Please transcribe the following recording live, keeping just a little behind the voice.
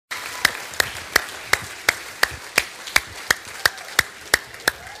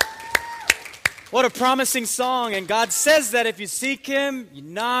What a promising song. And God says that if you seek Him, you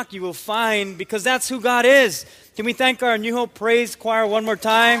knock, you will find, because that's who God is. Can we thank our New Hope Praise Choir one more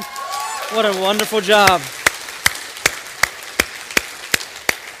time? What a wonderful job.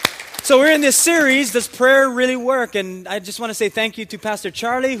 So we're in this series, Does Prayer Really Work? And I just want to say thank you to Pastor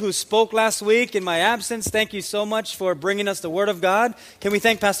Charlie, who spoke last week in my absence. Thank you so much for bringing us the Word of God. Can we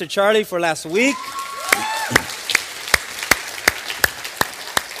thank Pastor Charlie for last week?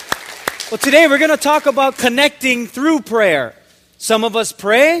 Well, today we're going to talk about connecting through prayer. Some of us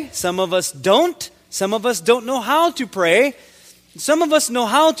pray, some of us don't. Some of us don't know how to pray. Some of us know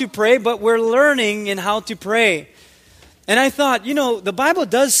how to pray, but we're learning in how to pray. And I thought, the Bible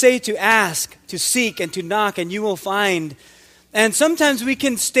does say to ask, to seek, and to knock, and you will find. And sometimes we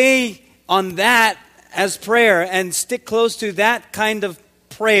can stay on that as prayer and stick close to that kind of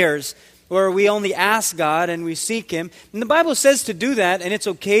prayers where we only ask God and we seek Him. And the Bible says to do that, and it's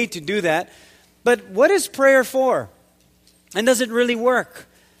okay to do that. But what is prayer for? And does it really work?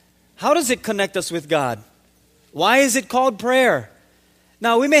 How does it connect us with God? Why is it called prayer?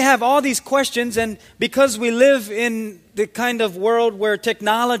 Now, we may have all these questions, and because we live in the kind of world where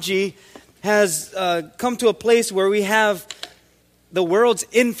technology has come to a place where we have the world's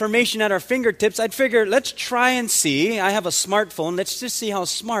information at our fingertips, I'd figure, let's try and see. I have a smartphone. Let's just see how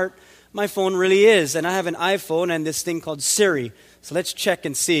smart my phone really is. And I have an iPhone and this thing called Siri. So let's check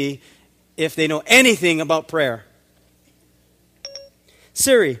and see if they know anything about prayer.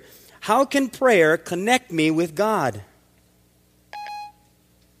 Siri, how can prayer connect me with God?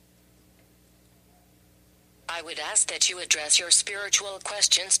 I would ask that you address your spiritual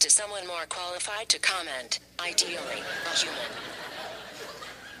questions to someone more qualified to comment, ideally a human.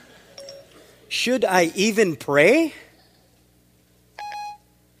 Should I even pray?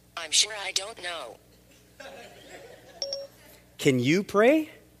 I'm sure I don't know. Can you pray?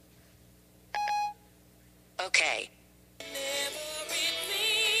 Okay.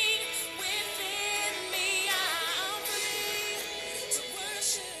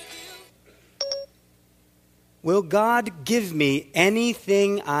 Will God give me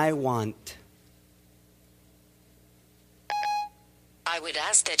anything I want? I would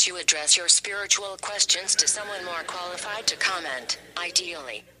ask that you address your spiritual questions to someone more qualified to comment,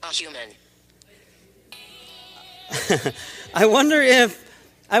 ideally a human. I wonder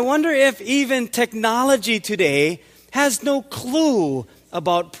if even technology today has no clue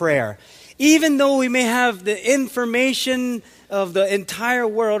about prayer. Even though we may have the information of the entire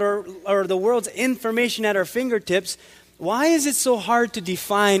world or the world's information at our fingertips, why is it so hard to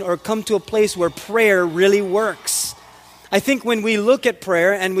define or come to a place where prayer really works? I think when we look at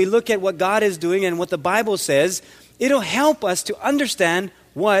prayer and we look at what God is doing and what the Bible says, it'll help us to understand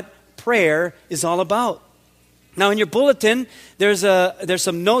what prayer is all about. Now in your bulletin, there's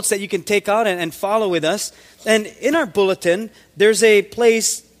some notes that you can take out and follow with us. And in our bulletin, there's a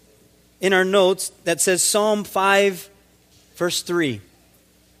place in our notes that says Psalm 5, verse 3.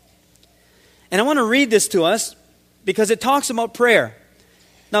 And I want to read this to us because it talks about prayer.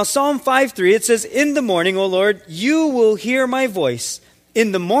 Now, Psalm 5:3, it says, "In the morning, O Lord, you will hear my voice.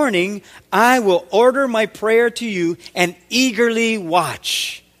 In the morning, I will order my prayer to you and eagerly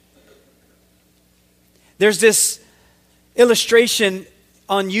watch." There's this illustration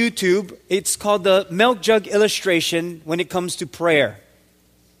on YouTube. It's called the milk jug illustration when it comes to prayer.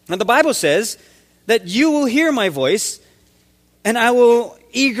 Now, the Bible says that you will hear my voice and I will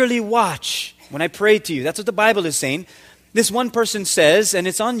eagerly watch when I pray to you. That's what the Bible is saying. This one person says, and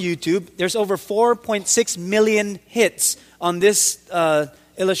it's on YouTube, there's over 4.6 million hits on this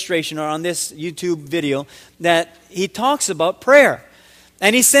illustration or on this YouTube video that he talks about prayer.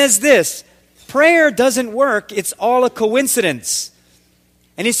 And he says this, prayer doesn't work, it's all a coincidence.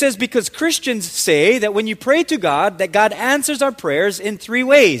 And he says because Christians say that when you pray to God, that God answers our prayers in three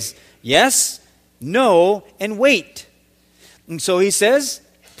ways. Yes, no, and wait. And so he says,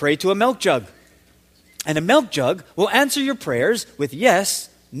 pray to a milk jug. And a milk jug will answer your prayers with yes,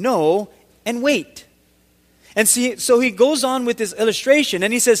 no, and wait. And see, so he goes on with this illustration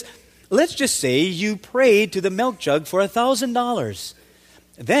and he says, let's just say you prayed to the milk jug for $1,000.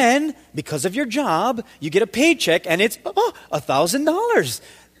 Then, because of your job, you get a paycheck and it's $1,000.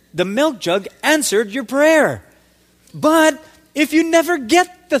 The milk jug answered your prayer. But if you never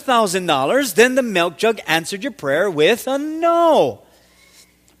get the $1,000, then the milk jug answered your prayer with a no.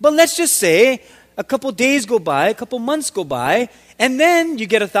 But let's just say a couple days go by, a couple months go by, and then you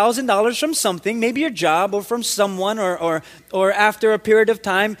get $1,000 from something, maybe your job or from someone, or after a period of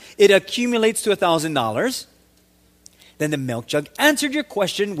time, it accumulates to $1,000. Then the milk jug answered your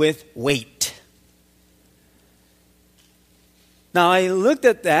question with wait. Now I looked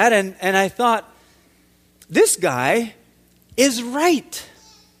at that and I thought, this guy is right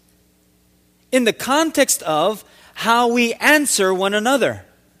in the context of how we answer one another.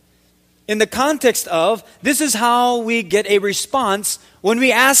 In the context of, this is how we get a response when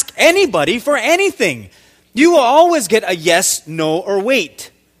we ask anybody for anything. You will always get a yes, no, or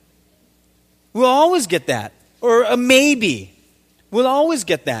wait. We'll always get that. Or a maybe. We'll always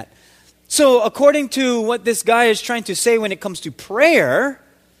get that. So according to what this guy is trying to say when it comes to prayer,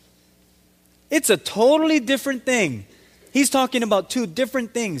 it's a totally different thing. He's talking about two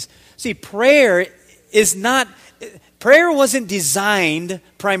different things. See, prayer wasn't designed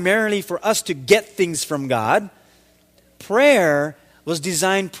primarily for us to get things from God. Prayer was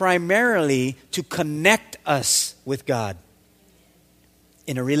designed primarily to connect us with God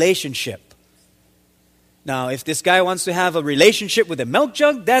in a relationship. Now, if this guy wants to have a relationship with a milk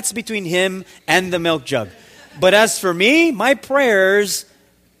jug, that's between him and the milk jug. But as for me, my prayers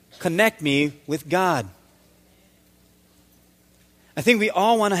connect me with God. I think we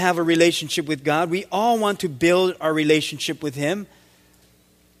all want to have a relationship with God. We all want to build our relationship with Him.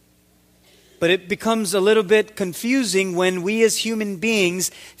 But it becomes a little bit confusing when we as human beings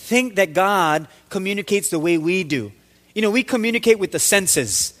think that God communicates the way we do. You know, we communicate with the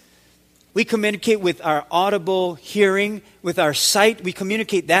senses. We communicate with our audible hearing, with our sight. We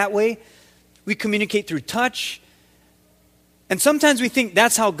communicate that way. We communicate through touch. And sometimes we think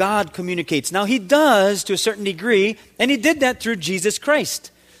that's how God communicates. Now, He does to a certain degree, and He did that through Jesus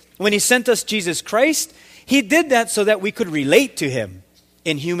Christ. When He sent us Jesus Christ, He did that so that we could relate to Him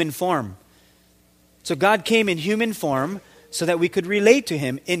in human form. So God came in human form so that we could relate to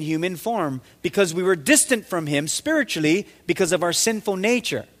Him in human form because we were distant from Him spiritually because of our sinful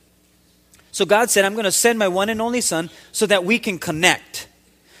nature. So God said, I'm going to send my one and only Son so that we can connect.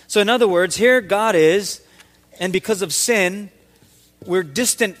 So in other words, here God is, and because of sin, we're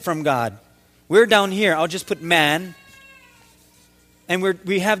distant from God. We're down here. I'll just put man. And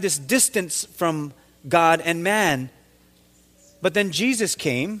we have this distance from God and man. But then Jesus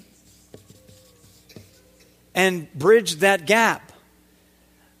came and bridged that gap.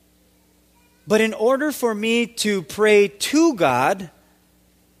 But in order for me to pray to God,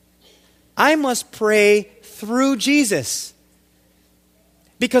 I must pray through Jesus.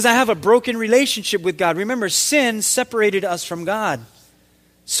 Because I have a broken relationship with God. Remember, sin separated us from God.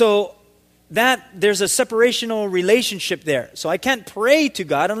 So there's a separational relationship there. So I can't pray to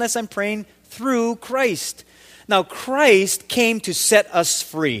God unless I'm praying through Christ. Now, Christ came to set us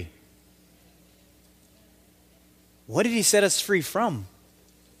free. What did He set us free from?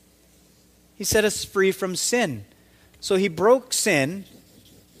 He set us free from sin. So He broke sin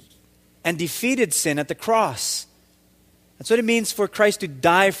and defeated sin at the cross. That's what it means for Christ to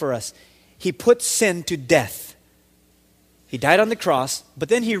die for us. He put sin to death. He died on the cross, but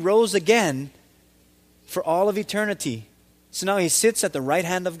then He rose again for all of eternity. So now He sits at the right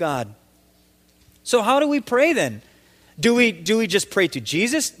hand of God. So how do we pray then? Do we just pray to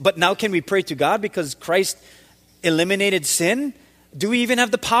Jesus, but now can we pray to God because Christ eliminated sin? Do we even have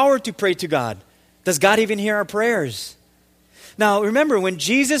the power to pray to God? Does God even hear our prayers? Now remember, when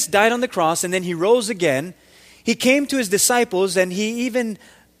Jesus died on the cross and then He rose again, He came to His disciples and He even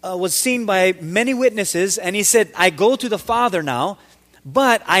was seen by many witnesses, and He said, I go to the Father now,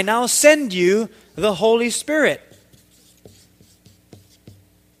 but I now send you the Holy Spirit.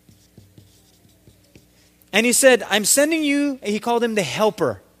 And He said, I'm sending you, and He called Him the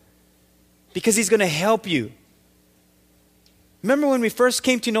Helper, because He's going to help you. Remember when we first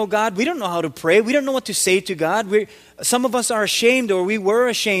came to know God, we don't know how to pray. We don't know what to say to God. Some of us are ashamed, or we were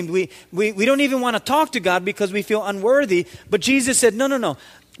ashamed. We don't even want to talk to God because we feel unworthy. But Jesus said, no.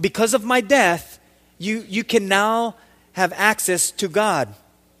 Because of my death, you can now have access to God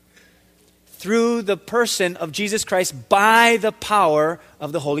through the person of Jesus Christ by the power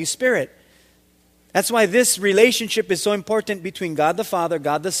of the Holy Spirit. That's why this relationship is so important between God the Father,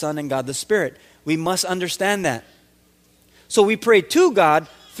 God the Son, and God the Spirit. We must understand that. So we pray to God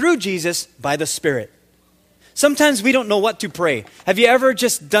through Jesus by the Spirit. Sometimes we don't know what to pray. Have you ever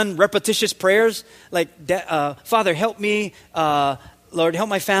just done repetitious prayers? Like, Father, help me. Lord, help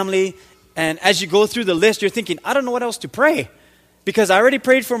my family. And as you go through the list, you're thinking, I don't know what else to pray. Because I already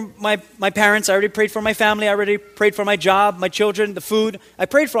prayed for my parents. I already prayed for my family. I already prayed for my job, my children, the food. I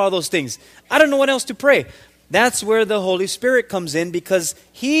prayed for all those things. I don't know what else to pray. That's where the Holy Spirit comes in because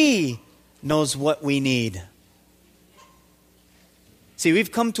He knows what we need. See,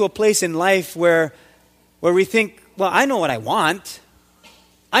 we've come to a place in life where we think, well, I know what I want.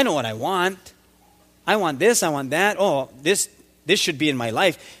 I know what I want. I want this, I want that. Oh, this should be in my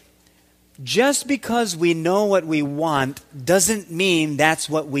life. Just because we know what we want doesn't mean that's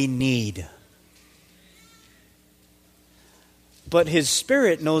what we need. but His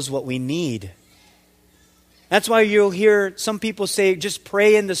Spirit knows what we need. That's why you'll hear some people say, just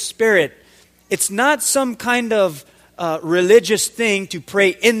pray in the Spirit. It's not some kind of religious thing to pray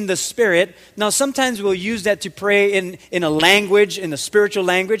in the Spirit. Now, sometimes we'll use that to pray in a language, in a spiritual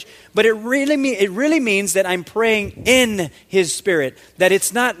language, but it really means that I'm praying in His Spirit. That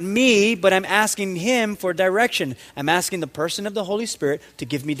it's not me, but I'm asking Him for direction. I'm asking the person of the Holy Spirit to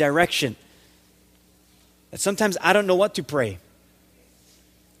give me direction. And sometimes I don't know what to pray.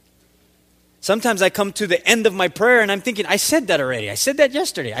 Sometimes I come to the end of my prayer and I'm thinking, I said that already. I said that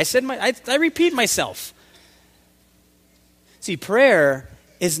yesterday. I repeat myself. See, prayer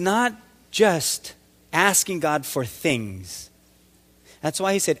is not just asking God for things. That's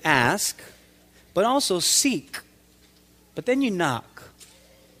why He said ask, but also seek. But then you knock,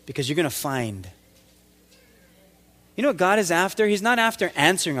 because you're going to find. You know what God is after? He's not after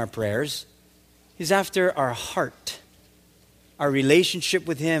answering our prayers. He's after our heart, our relationship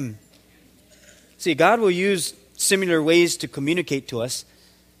with Him. See, God will use similar ways to communicate to us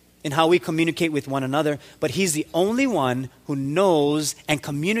in how we communicate with one another, but He's the only one who knows and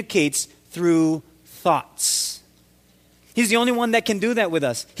communicates through thoughts. He's the only one that can do that with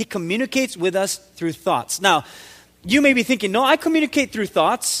us. He communicates with us through thoughts. Now, you may be thinking, no, I communicate through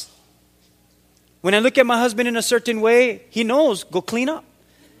thoughts. When I look at my husband in a certain way, he knows, go clean up.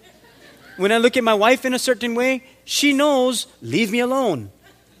 When I look at my wife in a certain way, she knows, leave me alone.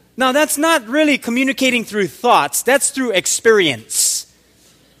 Now, that's not really communicating through thoughts. That's through experience.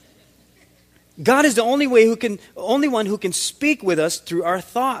 God is the only one who can speak with us through our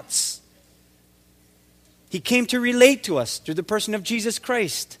thoughts. He came to relate to us through the person of Jesus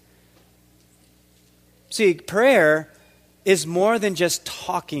Christ. See, prayer is more than just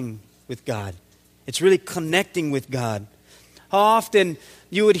talking with God. It's really connecting with God. How often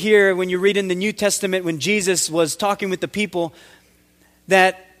you would hear when you read in the New Testament when Jesus was talking with the people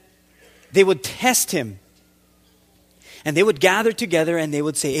that they would test Him. And they would gather together and they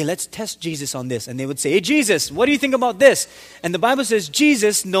would say, hey, let's test Jesus on this. And they would say, hey, Jesus, what do you think about this? And the Bible says,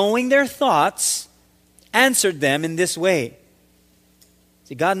 Jesus, knowing their thoughts, answered them in this way.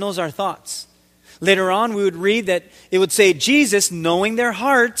 See, God knows our thoughts. Later on, we would read that it would say, Jesus, knowing their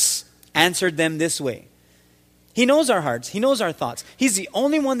hearts, answered them this way. He knows our hearts. He knows our thoughts. He's the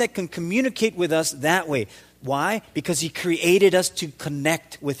only one that can communicate with us that way. Why? Because He created us to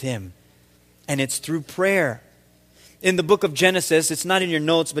connect with Him. And it's through prayer. In the book of Genesis, it's not in your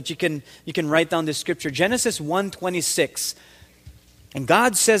notes, but you can write down this scripture. Genesis 1:26. And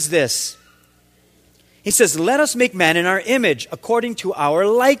God says this. He says, let us make man in our image, according to our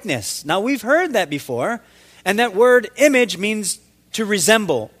likeness. Now, we've heard that before. And that word image means to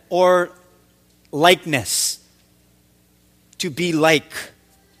resemble or likeness. To be like.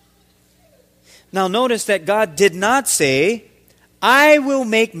 Now, notice that God did not say, I will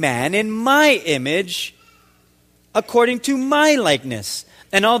make man in my image, according to my likeness.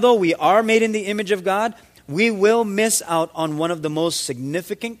 And although we are made in the image of God, we will miss out on one of the most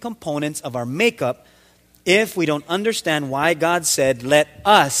significant components of our makeup if we don't understand why God said, let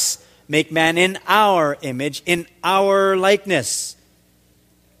us make man in our image, in our likeness.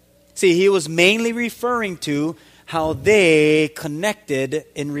 See, He was mainly referring to how they connected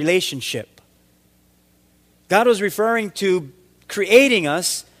in relationship. God was referring to creating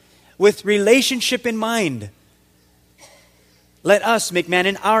us with relationship in mind. Let us make man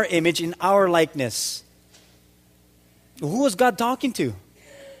in our image, in our likeness. Who was God talking to?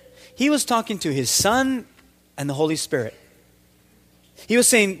 He was talking to His Son and the Holy Spirit. He was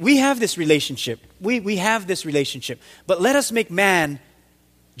saying, we have this relationship. We have this relationship. But let us make man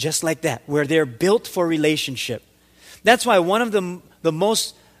just like that, where they're built for relationship. That's why one of the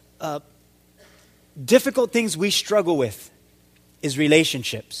most difficult things we struggle with is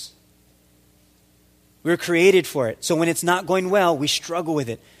relationships. We're created for it. So when it's not going well, we struggle with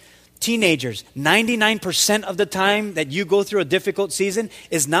it. Teenagers, 99% of the time that you go through a difficult season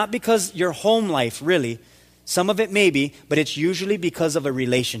is not because your home life, really. Some of it may be, but it's usually because of a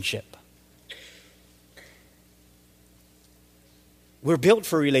relationship. We're built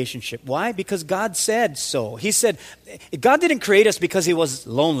for a relationship. Why? Because God said so. He said, God didn't create us because He was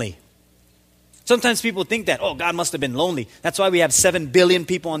lonely. Sometimes people think that, oh, God must have been lonely. That's why we have 7 billion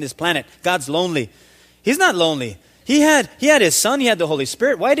people on this planet. God's lonely. He's not lonely. He had His Son. He had the Holy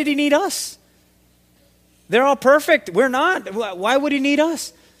Spirit. Why did He need us? They're all perfect. We're not. Why would He need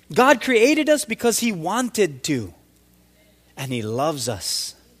us? God created us because He wanted to. And He loves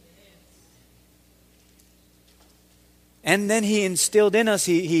us. And then He instilled in us,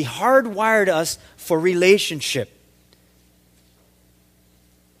 He hardwired us for relationship.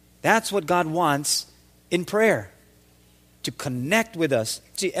 That's what God wants in prayer. to connect with us.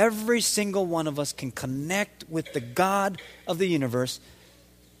 See, every single one of us can connect with the God of the universe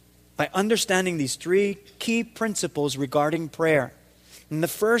by understanding these three key principles regarding prayer. And the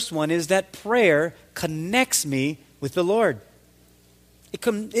first one is that prayer connects me with the Lord.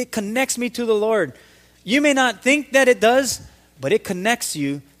 It connects me to the Lord. You may not think that it does, but it connects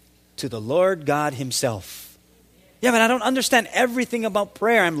you to the Lord God Himself. Yeah, but I don't understand everything about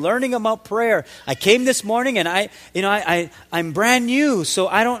prayer. I'm learning about prayer. I came this morning and I'm brand new, so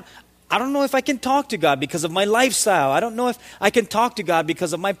I don't know if I can talk to God because of my lifestyle. I don't know if I can talk to God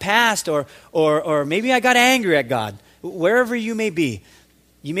because of my past, or maybe I got angry at God. Wherever you may be,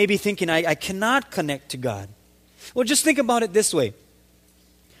 you may be thinking, I cannot connect to God. Well, just think about it this way.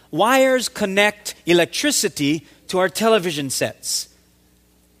 Wires connect electricity to our television sets.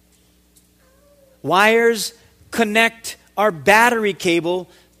 Wires connect our battery cable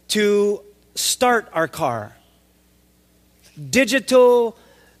to start our car. Digital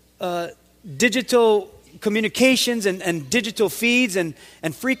communications and digital feeds and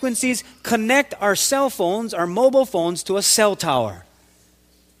frequencies connect our cell phones, our mobile phones, to a cell tower.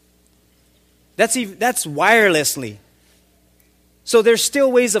 That's wirelessly. So there's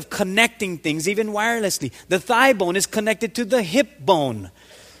still ways of connecting things, even wirelessly. The thigh bone is connected to the hip bone.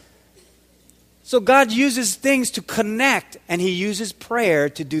 So God uses things to connect, and He uses prayer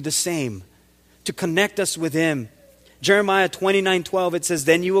to do the same, to connect us with Him. Jeremiah 29:12, it says,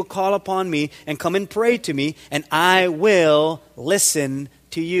 "Then you will call upon me and come and pray to me, and I will listen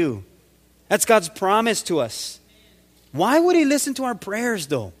to you." That's God's promise to us. Why would He listen to our prayers,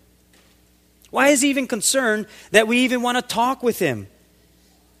 though? Why is He even concerned that we even want to talk with Him?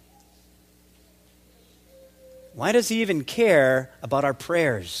 Why does He even care about our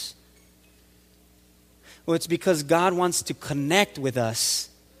prayers? Well, it's because God wants to connect with us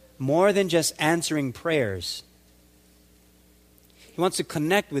more than just answering prayers. He wants to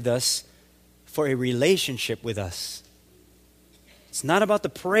connect with us for a relationship with us. It's not about the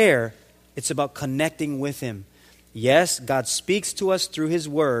prayer, it's about connecting with Him. Yes, God speaks to us through His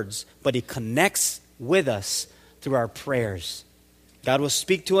words, but He connects with us through our prayers. God will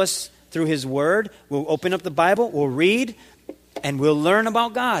speak to us through His word. We'll open up the Bible, we'll read, and we'll learn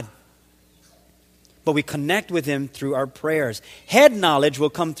about God. But we connect with Him through our prayers. Head knowledge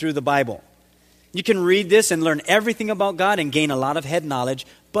will come through the Bible. You can read this and learn everything about God and gain a lot of head knowledge,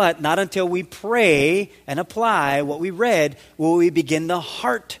 but not until we pray and apply what we read will we begin the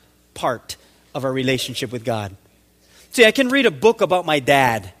heart part of our relationship with God. See, I can read a book about my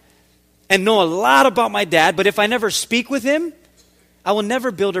dad and know a lot about my dad, but if I never speak with him, I will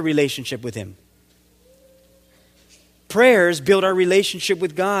never build a relationship with him. Prayers build our relationship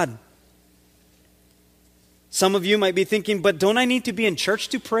with God. Some of you might be thinking, but don't I need to be in church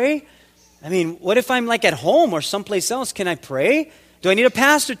to pray? I mean, what if I'm like at home or someplace else? Can I pray? Do I need a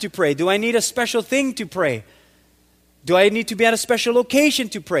pastor to pray? Do I need a special thing to pray? Do I need to be at a special location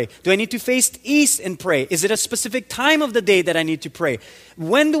to pray? Do I need to face east and pray? Is it a specific time of the day that I need to pray?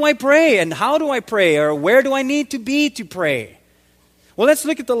 When do I pray and how do I pray? Or where do I need to be to pray? Well, let's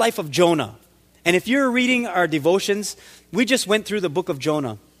look at the life of Jonah. And if you're reading our devotions, we just went through the book of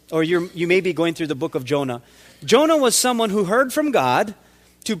Jonah. Or you may be going through the book of Jonah. Jonah was someone who heard from God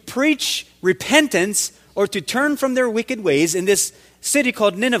to preach repentance or to turn from their wicked ways in this city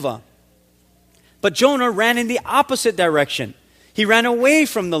called Nineveh. But Jonah ran in the opposite direction. He ran away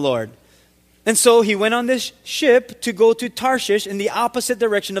from the Lord. And so he went on this ship to go to Tarshish in the opposite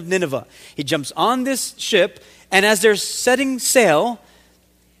direction of Nineveh. He jumps on this ship, and as they're setting sail,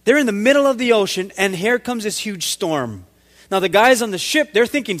 they're in the middle of the ocean, and here comes this huge storm. Now the guys on the ship, they're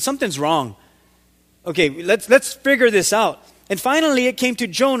thinking something's wrong. Okay, let's figure this out. And finally it came to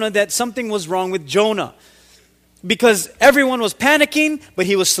Jonah that something was wrong with Jonah. Because everyone was panicking, but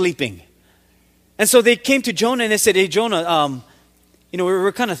he was sleeping. And so they came to Jonah and they said, "Hey Jonah,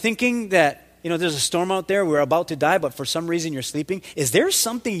 we're kind of thinking that, there's a storm out there, we're about to die, but for some reason you're sleeping. Is there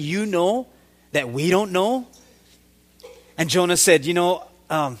something you know that we don't know?" And Jonah said,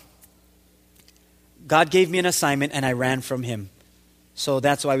 God gave me an assignment and I ran from Him. So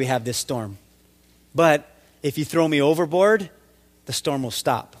that's why we have this storm. But if you throw me overboard, the storm will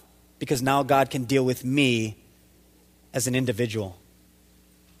stop. Because now God can deal with me as an individual.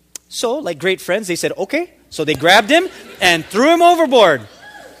 So, like great friends, they said, okay. So they grabbed him and threw him overboard.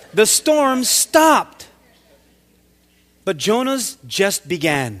 The storm stopped. But Jonah's just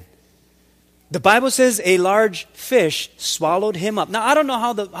began. The Bible says a large fish swallowed him up. Now, I don't know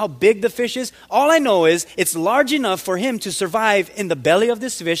how big the fish is. All I know is it's large enough for him to survive in the belly of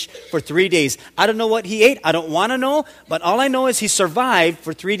this fish for 3 days. I don't know what he ate. I don't want to know. But all I know is he survived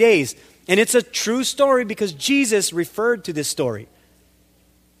for 3 days. And it's a true story because Jesus referred to this story.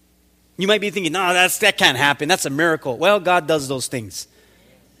 You might be thinking, no, that can't happen. That's a miracle. Well, God does those things.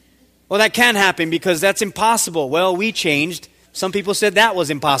 Well, that can't happen because that's impossible. Well, we changed. Some people said that was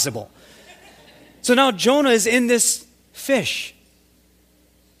impossible. So now Jonah is in this fish.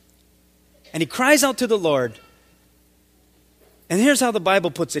 And he cries out to the Lord. And here's how the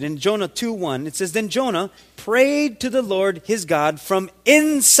Bible puts it. In Jonah 2:1, it says, Then Jonah prayed to the Lord his God from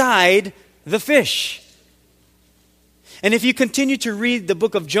inside the fish. And if you continue to read the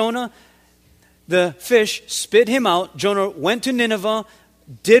book of Jonah, the fish spit him out. Jonah went to Nineveh,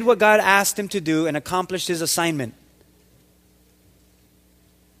 did what God asked him to do, and accomplished his assignment.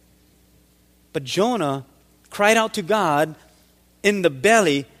 But Jonah cried out to God in the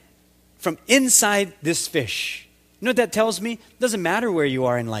belly from inside this fish. You know what that tells me? It doesn't matter where you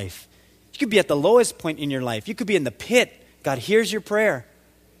are in life. You could be at the lowest point in your life. You could be in the pit. God hears your prayer.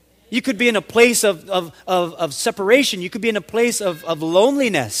 You could be in a place of separation. You could be in a place of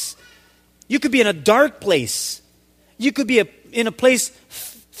loneliness. You could be in a dark place. You could be in a place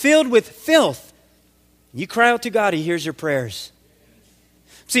filled with filth. You cry out to God, He hears your prayers.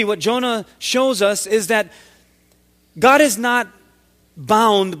 See, what Jonah shows us is that God is not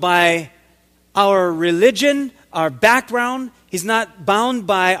bound by our religion, our background. He's not bound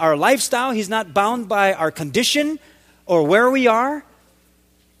by our lifestyle. He's not bound by our condition or where we are.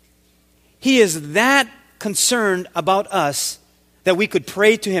 He is that concerned about us that we could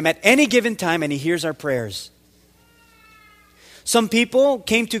pray to Him at any given time and He hears our prayers. Some people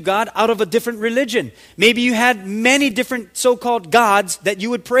came to God out of a different religion. Maybe you had many different so-called gods that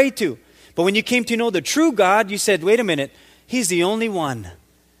you would pray to. But when you came to know the true God, you said, wait a minute, He's the only one.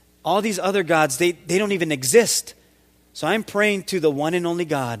 All these other gods, they don't even exist. So I'm praying to the one and only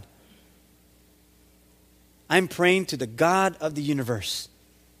God. I'm praying to the God of the universe.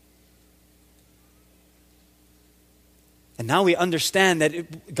 And now we understand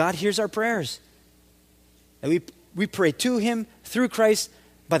that God hears our prayers. That we pray to Him through Christ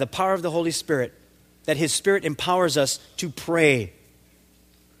by the power of the Holy Spirit. That His Spirit empowers us to pray.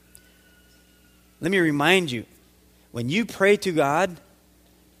 Let me remind you, when you pray to God,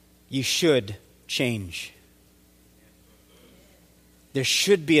 you should change. There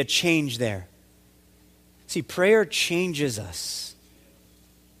should be a change there. See, prayer changes us.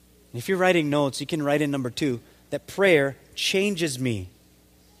 And if you're writing notes, you can write in number 2, that prayer changes me.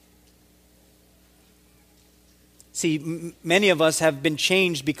 See, many of us have been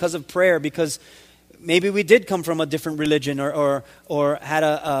changed because of prayer, because maybe we did come from a different religion or had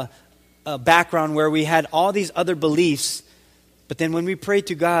a background where we had all these other beliefs. But then when we pray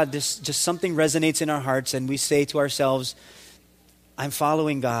to God, just something resonates in our hearts and we say to ourselves, I'm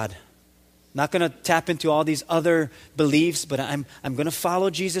following God. I'm not going to tap into all these other beliefs, but I'm going to follow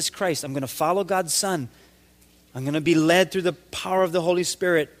Jesus Christ. I'm going to follow God's Son. I'm going to be led through the power of the Holy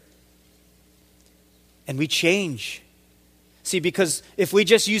Spirit. And we change. See, because if we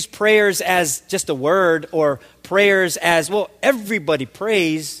just use prayers as just a word or prayers as, well, everybody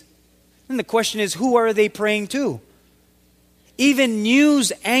prays, then the question is, who are they praying to? Even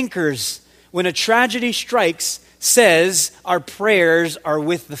news anchors, when a tragedy strikes, says our prayers are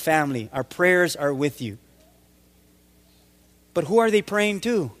with the family. Our prayers are with you. But who are they praying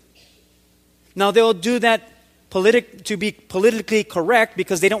to? Now, they'll do that to be politically correct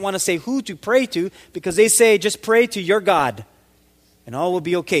because they don't want to say who to pray to, because they say just pray to your God and all will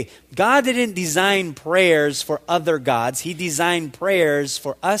be okay. God didn't design prayers for other gods. He designed prayers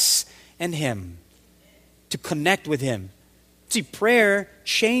for us and Him, to connect with Him. See, prayer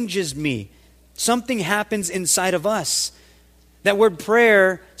changes me. Something happens inside of us. That word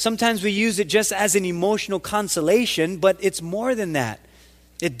prayer, sometimes we use it just as an emotional consolation, but it's more than that.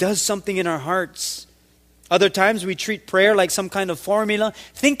 It does something in our hearts. Other times we treat prayer like some kind of formula,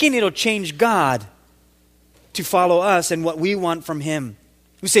 thinking it'll change God to follow us and what we want from Him.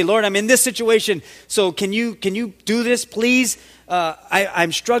 We say, Lord, I'm in this situation, so can you do this, please?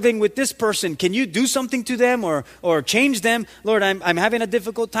 I'm struggling with this person. Can you do something to them or change them? Lord, I'm having a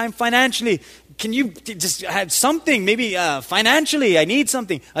difficult time financially. Can you just have something, maybe financially? I need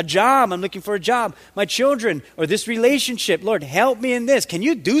something. A job. I'm looking for a job. My children or this relationship. Lord, help me in this. Can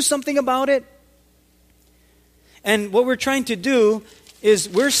you do something about it? And what we're trying to do is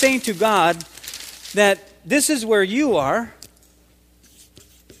we're saying to God that this is where you are.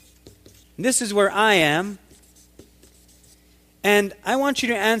 This is where I am. And I want you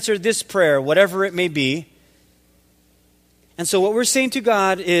to answer this prayer, whatever it may be. And so what we're saying to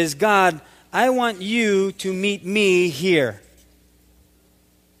God is, God, I want you to meet me here.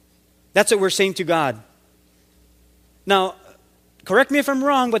 That's what we're saying to God. Now, correct me if I'm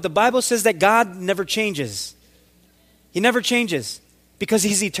wrong, but the Bible says that God never changes. He never changes because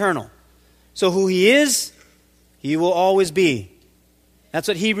He's eternal. So who He is, He will always be. That's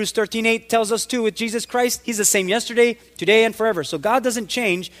what Hebrews 13:8 tells us too with Jesus Christ. He's the same yesterday, today, and forever. So God doesn't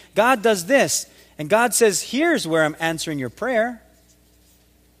change. God does this. And God says, here's where I'm answering your prayer.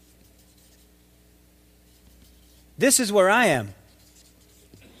 This is where I am.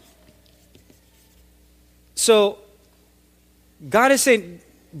 So God is saying,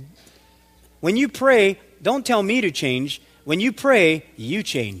 when you pray, don't tell me to change. When you pray, you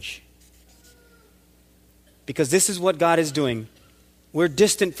change. Because this is what God is doing. We're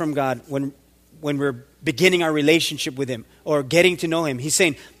distant from God when we're beginning our relationship with Him or getting to know Him. He's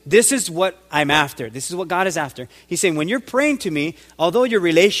saying, this is what I'm after. This is what God is after. He's saying, when you're praying to me, although your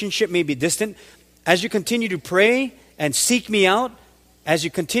relationship may be distant, as you continue to pray and seek me out, as you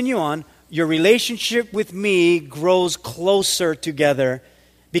continue on, your relationship with me grows closer together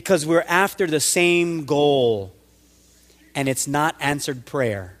because we're after the same goal. And it's not answered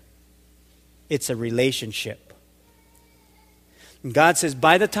prayer. It's a relationship. And God says,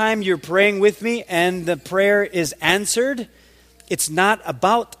 by the time you're praying with me and the prayer is answered, it's not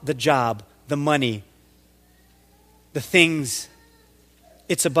about the job, the money, the things.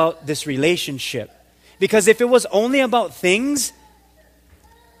 It's about this relationship. Because if it was only about things,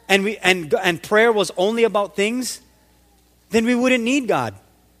 and prayer was only about things, then we wouldn't need God.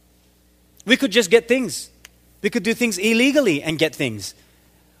 We could just get things. We could do things illegally and get things.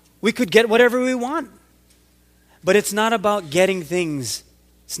 We could get whatever we want. But it's not about getting things.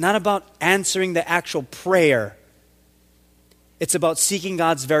 It's not about answering the actual prayer. It's about seeking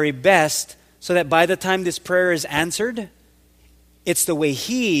God's very best so that by the time this prayer is answered, it's the way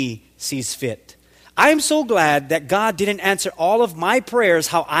He sees fit. I'm so glad that God didn't answer all of my prayers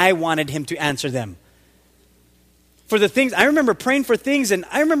how I wanted Him to answer them. For the things, I remember praying for things, and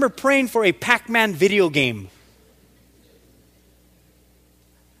I remember praying for a Pac-Man video game.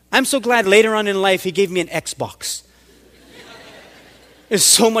 I'm so glad later on in life He gave me an Xbox. It's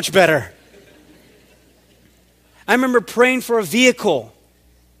so much better. I remember praying for a vehicle.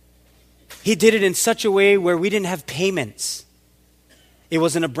 He did it in such a way where we didn't have payments. It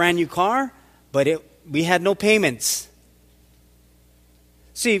wasn't a brand new car, but we had no payments.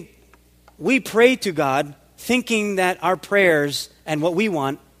 See, we pray to God thinking that our prayers and what we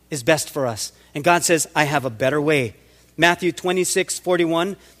want is best for us. And God says, I have a better way. Matthew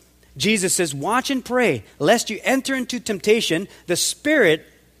 26:41, Jesus says, watch and pray, lest you enter into temptation. The spirit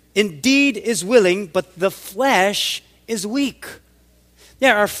indeed is willing, but the flesh is weak.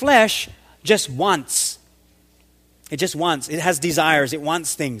 Yeah, our flesh just wants. It just wants. It has desires. It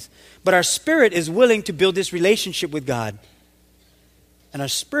wants things. But our spirit is willing to build this relationship with God. And our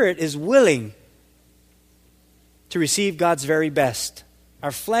spirit is willing to receive God's very best.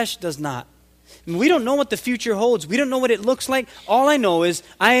 Our flesh does not. And we don't know what the future holds. We don't know what it looks like. All I know is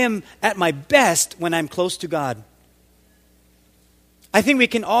I am at my best when I'm close to God. I think we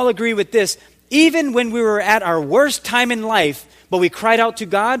can all agree with this. Even when we were at our worst time in life, but we cried out to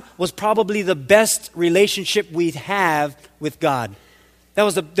God, was probably the best relationship we'd have with God. That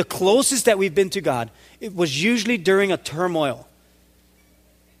was the closest that we've been to God. It was usually during a turmoil.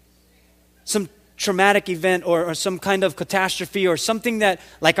 Some traumatic event or some kind of catastrophe or something that,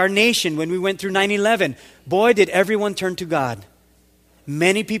 like our nation when we went through 9/11, boy, did everyone turn to God.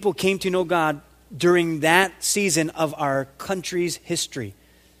 Many people came to know God during that season of our country's history.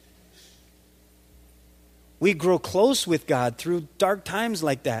 We grow close with God through dark times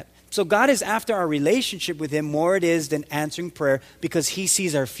like that. So God is after our relationship with Him more it is than answering prayer because He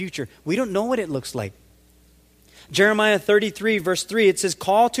sees our future. We don't know what it looks like. Jeremiah 33 verse 3, it says,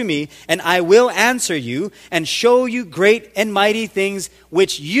 call to me and I will answer you and show you great and mighty things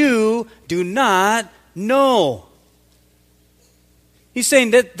which you do not know. He's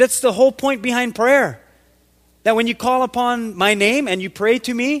saying that's the whole point behind prayer. That when you call upon my name and you pray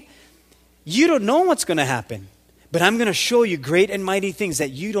to me, you don't know what's going to happen. But I'm going to show you great and mighty things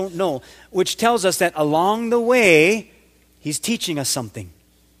that you don't know, which tells us that along the way, He's teaching us something.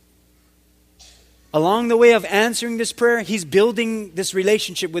 Along the way of answering this prayer, He's building this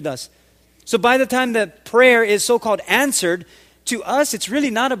relationship with us. So by the time the prayer is so-called answered, to us, it's really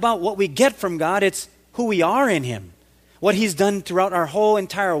not about what we get from God, it's who we are in Him. What He's done throughout our whole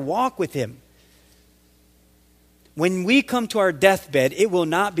entire walk with Him. When we come to our deathbed, it will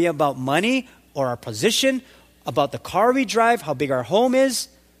not be about money or our position, about the car we drive, how big our home is,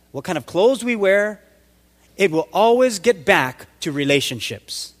 what kind of clothes we wear. It will always get back to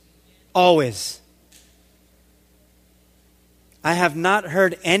relationships. Always. I have not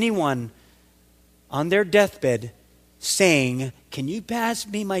heard anyone on their deathbed saying, "Can you pass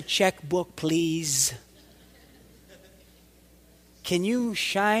me my checkbook, please? Can you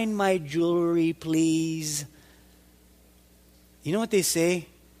shine my jewelry, please?" You know what they say?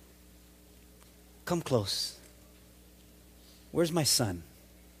 "Come close. Where's my son?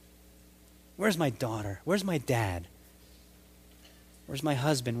 Where's my daughter? Where's my dad? Where's my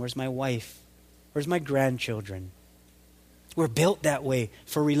husband? Where's my wife? Where's my grandchildren?" We're built that way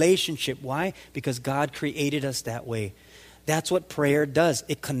for relationship. Why? Because God created us that way. That's what prayer does.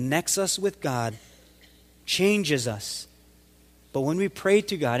 It connects us with God, changes us. But when we pray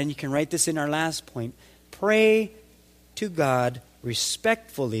to God, and you can write this in our last point, pray to God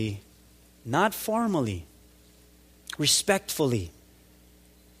respectfully, not formally. Respectfully.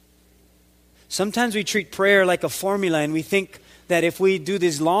 Sometimes we treat prayer like a formula, and we think that if we do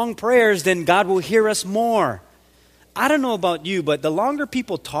these long prayers, then God will hear us more. I don't know about you, but the longer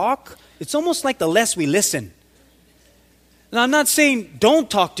people talk, it's almost like the less we listen. Now, I'm not saying don't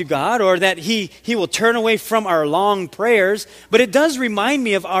talk to God or that He will turn away from our long prayers, but it does remind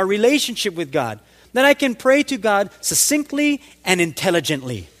me of our relationship with God, that I can pray to God succinctly and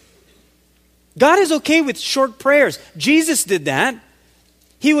intelligently. God is okay with short prayers. Jesus did that.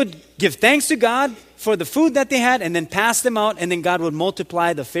 He would give thanks to God for the food that they had and then pass them out, and then God would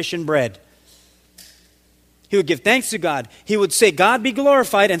multiply the fish and bread. He would give thanks to God. He would say, "God be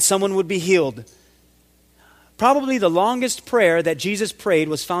glorified," and someone would be healed. Probably the longest prayer that Jesus prayed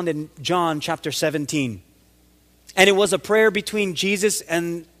was found in John chapter 17. And it was a prayer between Jesus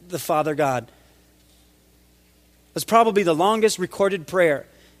and the Father God. It was probably the longest recorded prayer.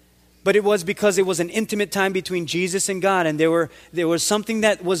 But it was because it was an intimate time between Jesus and God, and there was something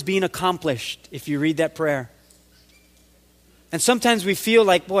that was being accomplished if you read that prayer. And sometimes we feel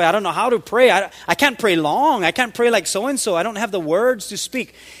like, boy, I don't know how to pray. I can't pray long. I can't pray like so-and-so. I don't have the words to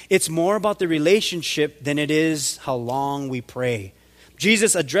speak. It's more about the relationship than it is how long we pray.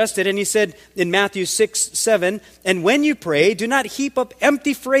 Jesus addressed it, and He said in Matthew 6:7, "And when you pray, do not heap up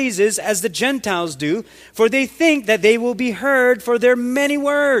empty phrases as the Gentiles do, for they think that they will be heard for their many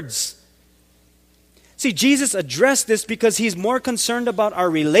words." See, Jesus addressed this because He's more concerned about our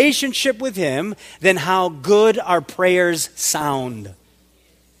relationship with Him than how good our prayers sound.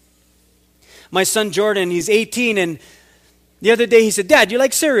 My son Jordan, he's 18, and the other day he said, "Dad, you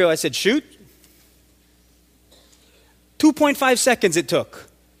like cereal?" I said, "Shoot." 2.5 seconds it took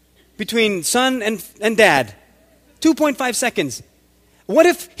between son and dad. 2.5 seconds. What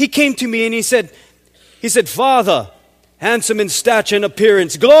if he came to me and he said, "Father, handsome in stature and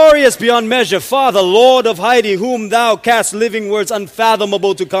appearance, glorious beyond measure, Father, Lord of Heidi, whom thou cast living words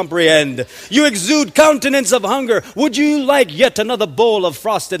unfathomable to comprehend. You exude countenance of hunger. Would you like yet another bowl of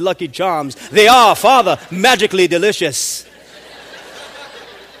frosted Lucky Charms? They are, Father, magically delicious."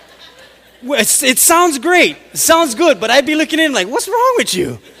 It sounds great. It sounds good, but I'd be looking in like, what's wrong with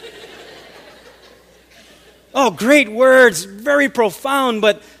you? Oh, great words, very profound,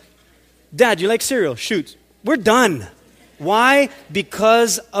 but Dad, you like cereal? Shoot. We're done. Why?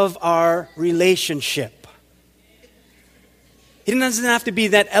 Because of our relationship. He doesn't have to be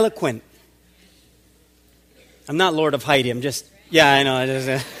that eloquent. I'm not Lord of Heidi. I'm just, yeah, I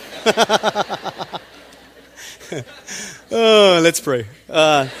know. Oh, let's pray.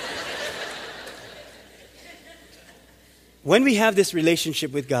 When we have this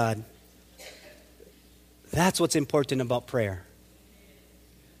relationship with God, that's what's important about prayer.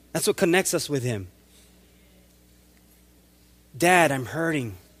 That's what connects us with Him. Dad, I'm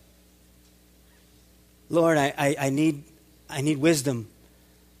hurting. Lord, I need wisdom.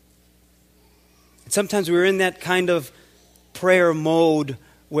 And sometimes we're in that kind of prayer mode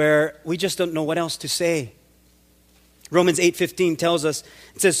where we just don't know what else to say. Romans 8:15 tells us,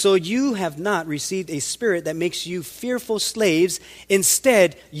 it says, "So you have not received a spirit that makes you fearful slaves.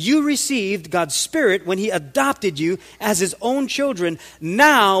 Instead, you received God's Spirit when He adopted you as His own children.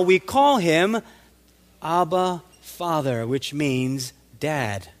 Now we call Him Abba, Father," which means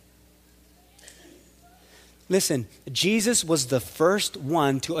Dad. Listen, Jesus was the first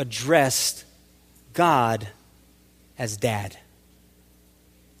one to address God as Dad.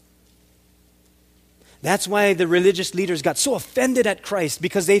 That's why the religious leaders got so offended at Christ,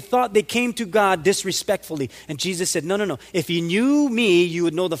 because they thought they came to God disrespectfully. And Jesus said, no. If you knew me, you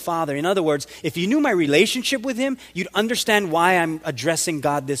would know the Father. In other words, if you knew my relationship with Him, you'd understand why I'm addressing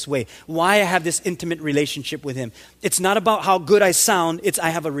God this way, why I have this intimate relationship with Him. It's not about how good I sound. It's I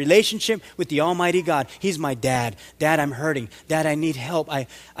have a relationship with the Almighty God. He's my Dad. Dad, I'm hurting. Dad, I need help. I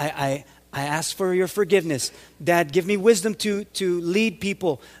ask for your forgiveness. Dad, give me wisdom to lead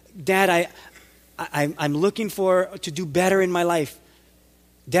people. Dad, I'm looking to do better in my life.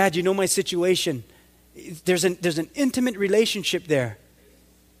 Dad, you know my situation. There's an intimate relationship there.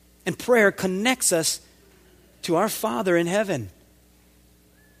 And prayer connects us to our Father in heaven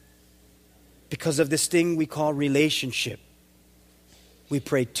because of this thing we call relationship. We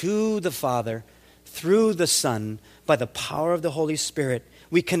pray to the Father through the Son by the power of the Holy Spirit.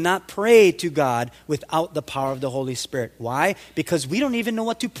 We cannot pray to God without the power of the Holy Spirit. Why? Because we don't even know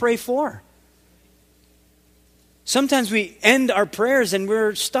what to pray for. Sometimes we end our prayers and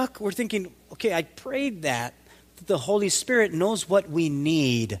we're stuck. We're thinking, okay, I prayed that. The Holy Spirit knows what we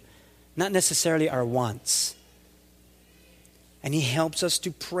need, not necessarily our wants. And He helps us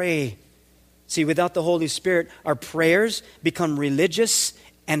to pray. See, without the Holy Spirit, our prayers become religious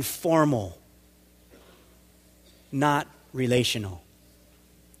and formal, not relational.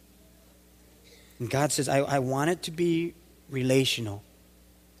 And God says, I want it to be relational.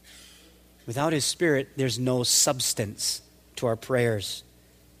 Without His Spirit, there's no substance to our prayers.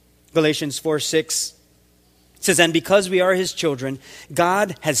 Galatians 4:6 says, and because we are His children,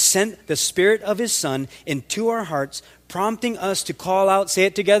 God has sent the Spirit of His Son into our hearts, prompting us to call out, say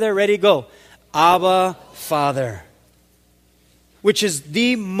it together, ready, go, Abba, Father. Which is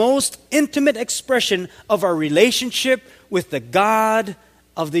the most intimate expression of our relationship with the God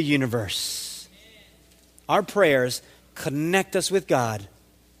of the universe. Our prayers connect us with God.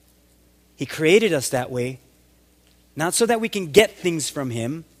 He created us that way, not so that we can get things from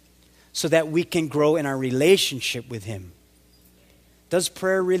Him, so that we can grow in our relationship with Him. Does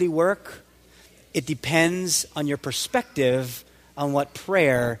prayer really work? It depends on your perspective on what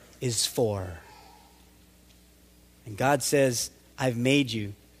prayer is for. And God says, I've made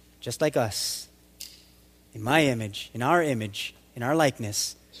you just like us, in my image, in our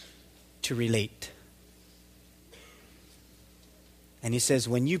likeness, to relate. And He says,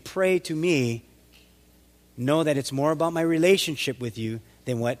 when you pray to me, know that it's more about my relationship with you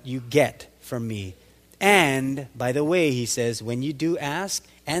than what you get from me. And, by the way, He says, when you do ask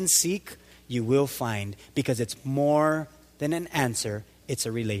and seek, you will find. Because it's more than an answer, it's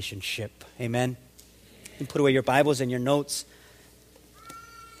a relationship. Amen? You can put away your Bibles and your notes.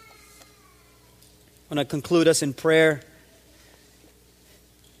 I want to conclude us in prayer.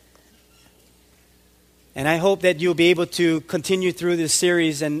 And I hope that you'll be able to continue through this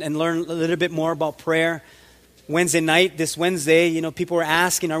series and learn a little bit more about prayer. Wednesday night, this Wednesday, people were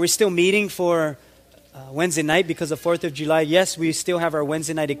asking, are we still meeting for Wednesday night because of 4th of July? Yes, we still have our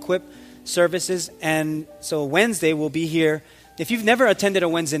Wednesday night equip services. And so Wednesday we'll be here. If you've never attended a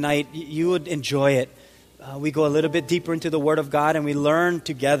Wednesday night, you would enjoy it. We go a little bit deeper into the Word of God and we learn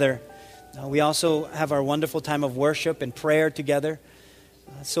together. We also have our wonderful time of worship and prayer together.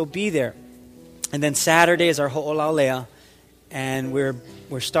 So be there. And then Saturday is our Ho'olaulea, and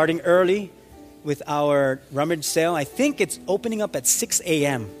we're starting early with our rummage sale. I think it's opening up at 6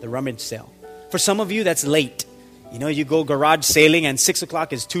 a.m., the rummage sale. For some of you, that's late. You go garage sailing and 6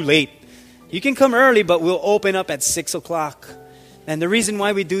 o'clock is too late. You can come early, but we'll open up at 6 o'clock. And the reason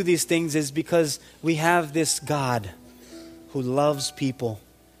why we do these things is because we have this God who loves people.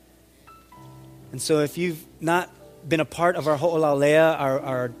 And so if you've not been a part of our Ho'olaulea,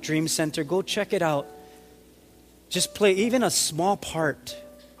 our Dream Center, go check it out. Just play even a small part,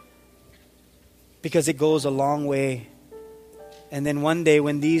 because it goes a long way. And then one day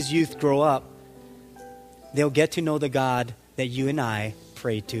when these youth grow up, they'll get to know the God that you and I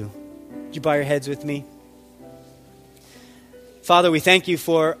pray to. Would you bow your heads with me? Father, we thank you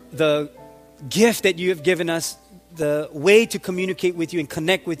for the gift that you have given us, the way to communicate with you and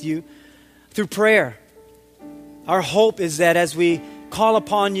connect with you through prayer. Our hope is that as we call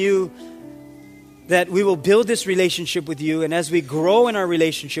upon you, that we will build this relationship with you, and as we grow in our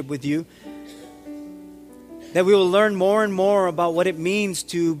relationship with you, that we will learn more and more about what it means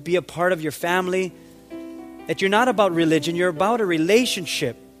to be a part of your family, that you're not about religion, you're about a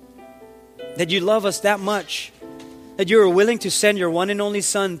relationship, that you love us that much, that you are willing to send your one and only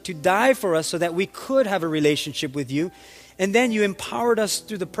Son to die for us so that we could have a relationship with you, and then you empowered us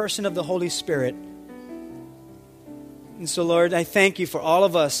through the person of the Holy Spirit. And so, Lord, I thank you for all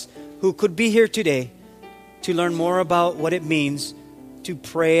of us who could be here today to learn more about what it means to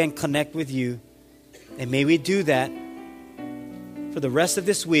pray and connect with you. And may we do that for the rest of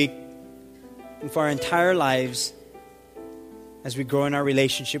this week and for our entire lives as we grow in our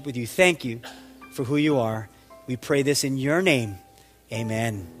relationship with you. Thank you for who you are. We pray this in your name.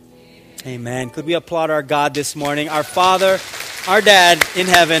 Amen. Amen. Could we applaud our God this morning, our Father, our Dad in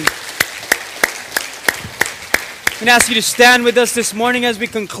heaven? I'm going to ask you to stand with us this morning as we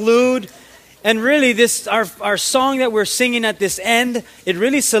conclude. And really, our song that we're singing at this end, it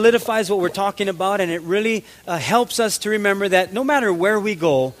really solidifies what we're talking about, and it really helps us to remember that no matter where we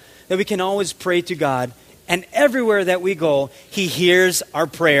go, that we can always pray to God. And everywhere that we go, He hears our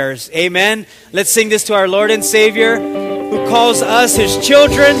prayers. Amen. Let's sing this to our Lord and Savior, who calls us His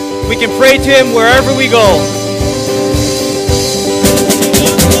children. We can pray to Him wherever we go.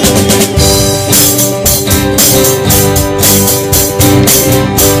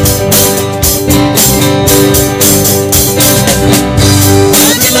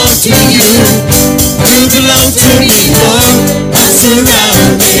 To you, you belong to me, Lord. I'm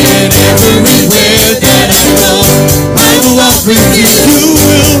surrounded everywhere that I go. I will walk with you,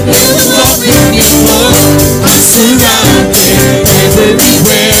 you will walk with me, Lord. I'm surrounded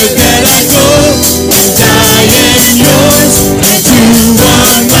everywhere that I go. And I am yours, and you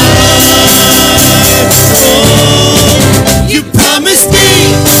are mine. Oh, you promised me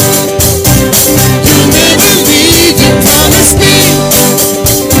you'll never leave, you promised me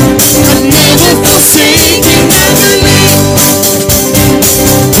never forsaken, I believe.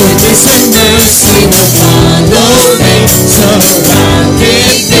 Goodness and mercy will follow.